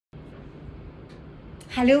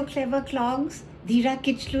Hello, CleverClogs. Dheera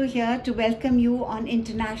Kichlu here to welcome you on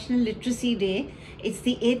International Literacy Day. It's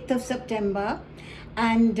the 8th of September,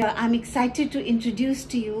 and I'm excited to introduce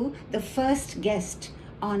to you the first guest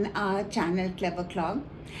on our channel, CleverClog.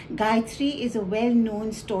 Gayatri is a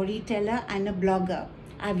well-known storyteller and a blogger.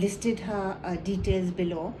 I've listed her details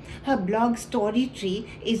below. Her blog StoryTree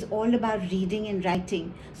is all about reading and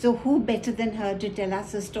writing. So who better than her to tell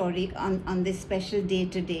us a story on this special day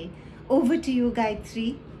today? Over to you,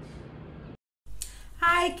 Gayatri.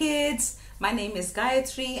 Hi kids, my name is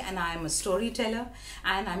Gayatri and I am a storyteller,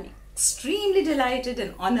 and I'm extremely delighted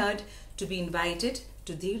and honored to be invited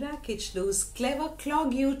to Dheera Kichlu's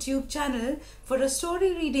CleverClog YouTube channel for a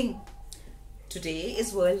story reading. Today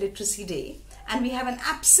is World Literacy Day and we have an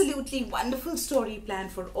absolutely wonderful story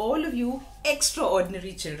planned for all of you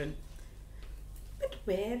extraordinary children. But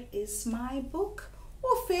where is my book?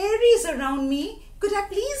 Oh, fairies around me. Could I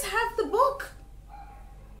please have the book?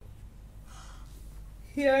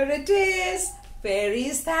 Here it is.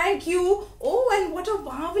 Fairies, thank you. Oh, and what a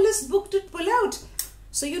marvelous book to pull out.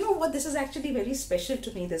 So you know what? This is actually very special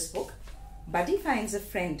to me, this book. Buddy Finds a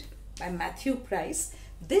Friend by Matthew Price.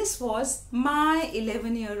 This was my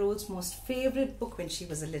 11-year-old's most favorite book when she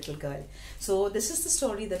was a little girl. So this is the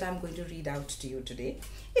story that I'm going to read out to you today.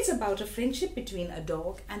 It's about a friendship between a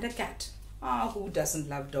dog and a cat. Ah, who doesn't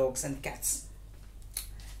love dogs and cats?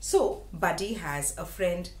 So Buddy has a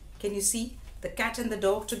friend. Can you see the cat and the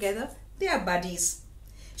dog together? They are buddies.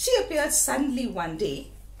 She appeared suddenly one day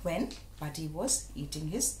when Buddy was eating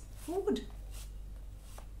his food.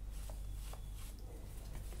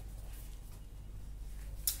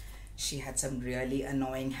 She had some really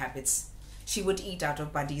annoying habits. She would eat out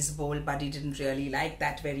of Buddy's bowl. Buddy didn't really like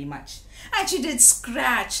that very much. And she did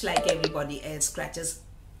scratch like everybody else scratches.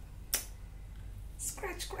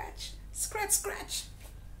 Scratch, scratch, scratch, scratch.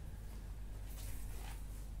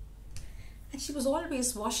 And she was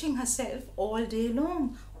always washing herself all day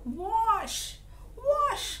long. Wash,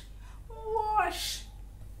 wash, wash.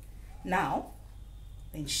 Now,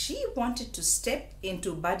 when she wanted to step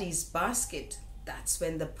into Buddy's basket, that's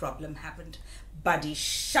when the problem happened. Buddy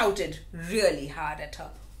shouted really hard at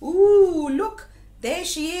her. Ooh, look, there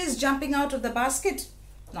she is jumping out of the basket.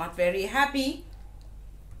 Not very happy.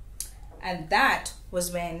 And that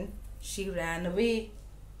was when she ran away.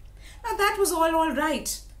 Now that was all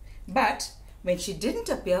right. But when she didn't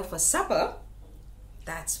appear for supper,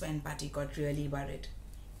 that's when Buddy got really worried.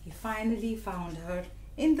 He finally found her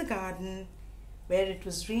in the garden where it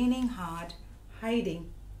was raining hard,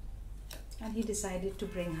 hiding. And he decided to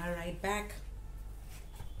bring her right back.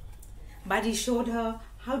 Buddy showed her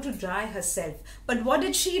how to dry herself. But what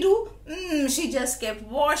did she do? She just kept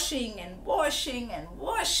washing and washing and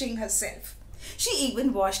washing herself. She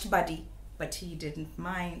even washed Buddy, but he didn't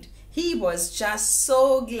mind. He was just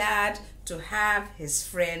so glad to have his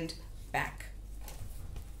friend back.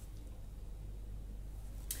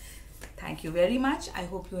 Thank you very much. I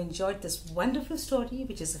hope you enjoyed this wonderful story,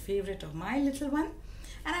 which is a favorite of my little one.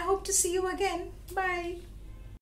 And I hope to see you again. Bye.